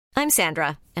I'm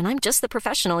Sandra, and I'm just the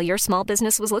professional your small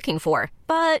business was looking for.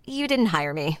 But you didn't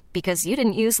hire me because you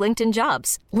didn't use LinkedIn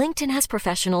Jobs. LinkedIn has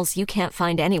professionals you can't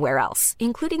find anywhere else,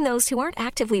 including those who aren't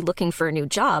actively looking for a new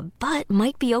job, but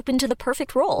might be open to the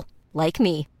perfect role, like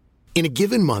me. In a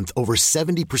given month, over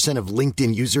 70% of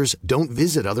LinkedIn users don't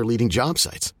visit other leading job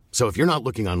sites. So if you're not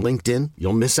looking on LinkedIn,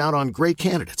 you'll miss out on great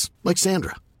candidates like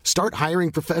Sandra. Start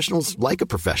hiring professionals like a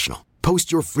professional.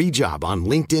 Post your free job on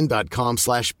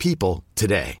linkedin.com/people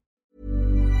today.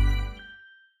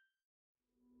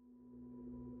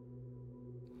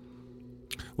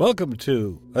 Welcome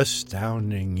to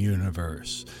Astounding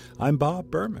Universe. I'm Bob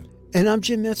Berman. And I'm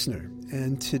Jim Metzner.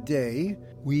 And today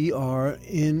we are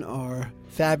in our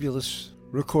fabulous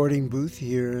recording booth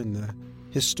here in the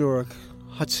historic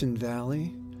Hudson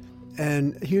Valley.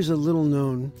 And here's a little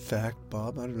known fact,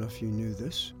 Bob. I don't know if you knew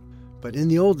this, but in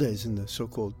the old days, in the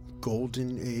so-called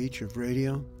golden age of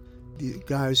radio, the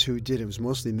guys who did it was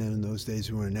mostly men in those days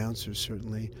who were announcers,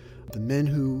 certainly. The men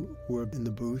who were in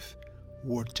the booth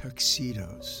wore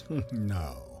tuxedos.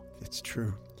 No. It's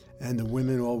true. And the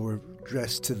women all were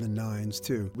dressed to the nines,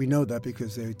 too. We know that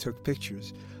because they took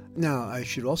pictures. Now, I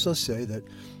should also say that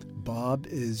Bob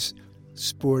is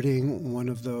sporting one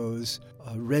of those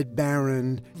Red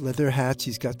Baron leather hats.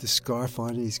 He's got the scarf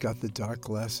on, he's got the dark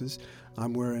glasses.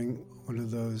 I'm wearing one of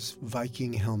those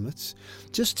Viking helmets,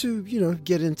 just to,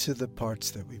 get into the parts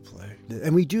that we play.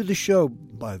 And we do the show,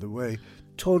 by the way,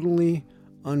 totally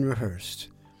unrehearsed,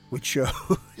 which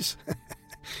shows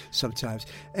sometimes.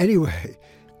 Anyway,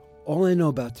 all I know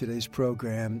about today's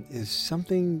program is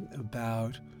something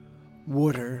about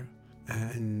water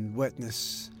and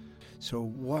wetness. So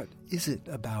what is it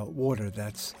about water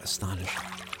that's astonishing?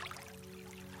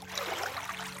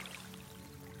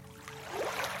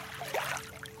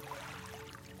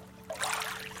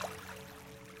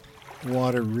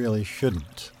 Water really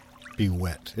shouldn't be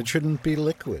wet. It shouldn't be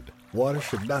liquid. Water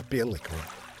should not be a liquid.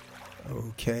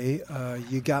 Okay,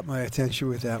 you got my attention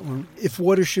with that one. If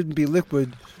water shouldn't be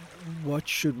liquid, what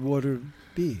should water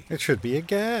be? It should be a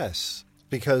gas,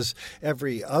 because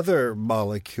every other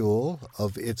molecule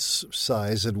of its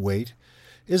size and weight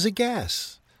is a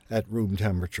gas at room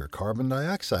temperature. Carbon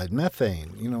dioxide,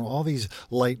 methane, all these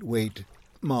lightweight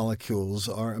molecules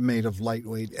are made of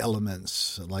lightweight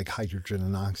elements like hydrogen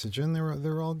and oxygen.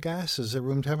 They're all gases at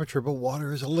room temperature, but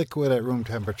water is a liquid at room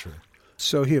temperature.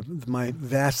 So here, my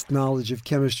vast knowledge of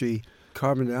chemistry,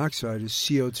 carbon dioxide is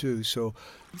CO2. So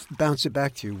bounce it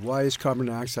back to you. Why is carbon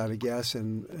dioxide a gas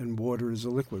and water is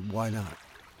a liquid? Why not?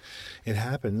 It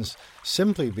happens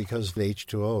simply because the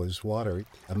H2O is water,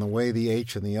 and the way the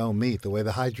H and the O meet, the way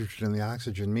the hydrogen and the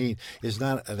oxygen meet, is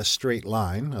not at a straight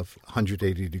line of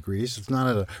 180 degrees. It's not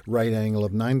at a right angle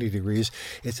of 90 degrees.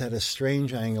 It's at a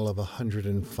strange angle of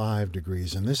 105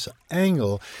 degrees. And this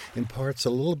angle imparts a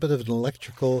little bit of an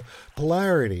electrical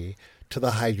polarity to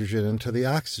the hydrogen and to the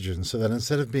oxygen, so that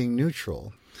instead of being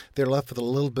neutral, they're left with a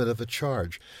little bit of a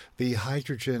charge. The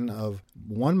hydrogen of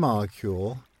one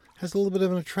molecule has a little bit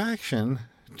of an attraction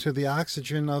to the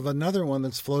oxygen of another one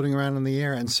that's floating around in the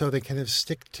air, and so they kind of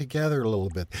stick together a little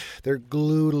bit. They're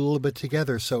glued a little bit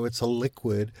together, so it's a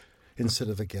liquid instead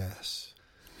of a gas.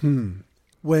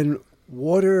 When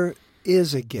water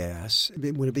is a gas,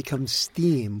 when it becomes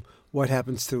steam, what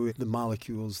happens to the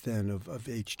molecules then of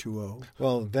H2O?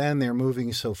 Well, then they're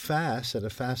moving so fast at a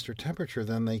faster temperature,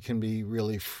 then they can be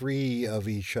really free of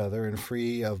each other and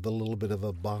free of the little bit of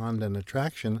a bond and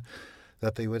attraction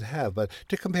that they would have. But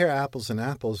to compare apples and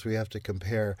apples, we have to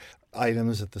compare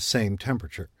items at the same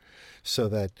temperature, so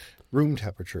that room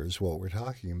temperature is what we're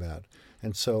talking about.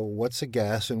 And so what's a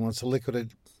gas and what's a liquid at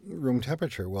room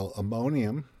temperature? Well,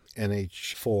 ammonium,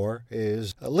 NH4,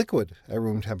 is a liquid at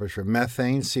room temperature.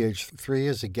 Methane, CH3,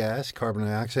 is a gas. Carbon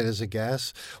dioxide is a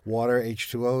gas. Water,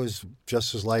 H2O, is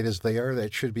just as light as they are.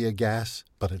 That should be a gas,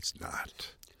 but it's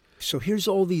not. So here's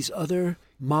all these other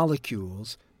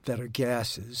molecules that are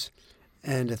gases,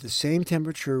 and at the same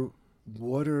temperature,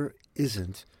 water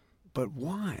isn't. But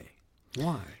why?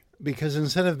 Why? Because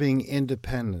instead of being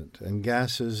independent, and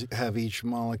gases have each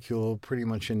molecule pretty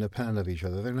much independent of each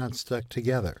other, they're not stuck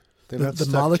together. The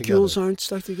molecules aren't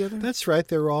stuck together? That's right.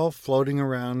 They're all floating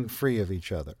around free of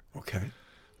each other. Okay.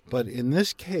 But in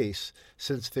this case,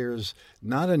 since there's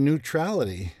not a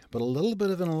neutrality, but a little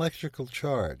bit of an electrical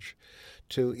charge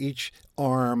to each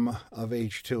arm of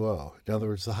H2O. In other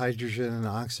words, the hydrogen and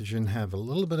oxygen have a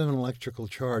little bit of an electrical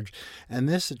charge, and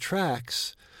this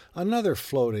attracts another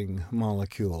floating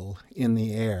molecule in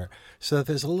the air, so that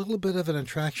there's a little bit of an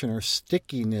attraction or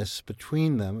stickiness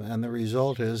between them, and the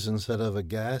result is, instead of a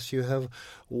gas, you have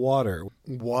water.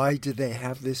 Why do they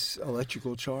have this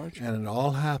electrical charge? And it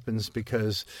all happens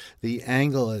because the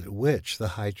angle at which the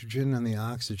hydrogen and the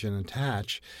oxygen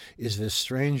attach is this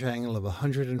strange angle of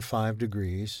 105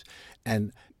 degrees,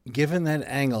 and given that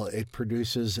angle, it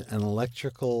produces an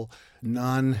electrical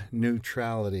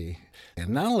non-neutrality. And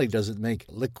not only does it make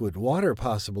liquid water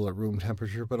possible at room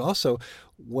temperature, but also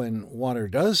when water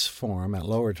does form at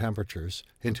lower temperatures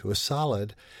into a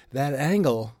solid, that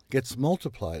angle gets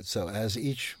multiplied. So as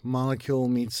each molecule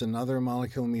meets another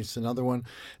one,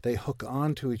 they hook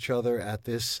onto each other at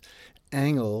this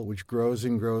angle, which grows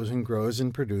and grows and grows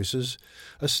and produces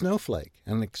a snowflake,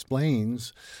 and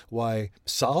explains why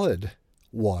solid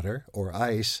water or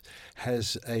ice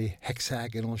has a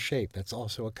hexagonal shape. That's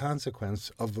also a consequence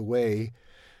of the way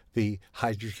the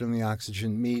hydrogen and the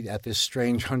oxygen meet at this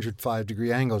strange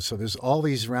 105-degree angle. So there's all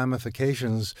these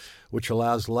ramifications which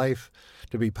allows life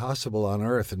to be possible on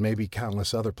Earth and maybe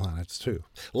countless other planets too.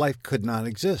 Life could not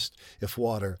exist if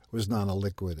water was not a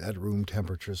liquid at room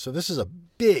temperature. So this is a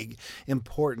big,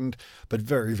 important, but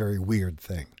very, very weird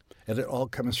thing. And it all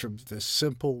comes from this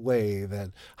simple way that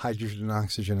hydrogen and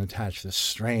oxygen attach this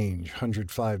strange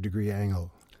 105-degree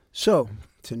angle. So,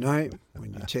 tonight,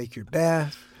 when you take your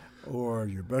bath, or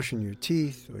you're brushing your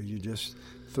teeth, or you're just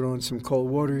throwing some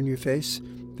cold water in your face,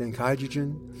 think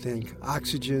hydrogen, think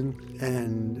oxygen,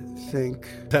 and think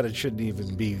that it shouldn't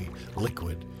even be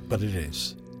liquid, but it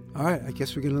is. All right, I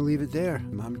guess we're going to leave it there.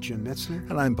 I'm Jim Metzner.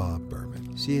 And I'm Bob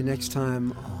Berman. See you next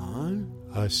time on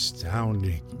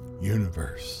Astounding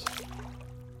Universe.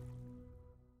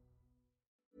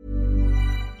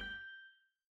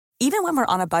 Even when we're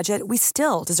on a budget, we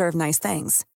still deserve nice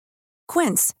things.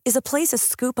 Quince is a place to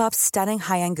scoop up stunning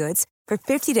high-end goods for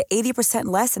 50 to 80%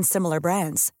 less than similar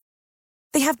brands.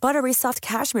 They have buttery soft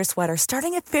cashmere sweaters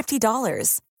starting at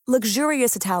 $50,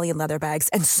 luxurious Italian leather bags,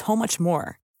 and so much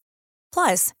more.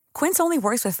 Plus, Quince only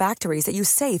works with factories that use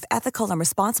safe, ethical, and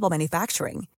responsible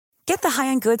manufacturing. Get the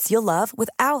high-end goods you'll love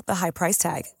without the high price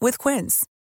tag with Quince.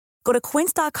 Go to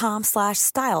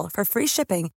quince.com/style for free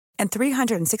shipping and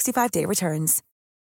 365-day returns.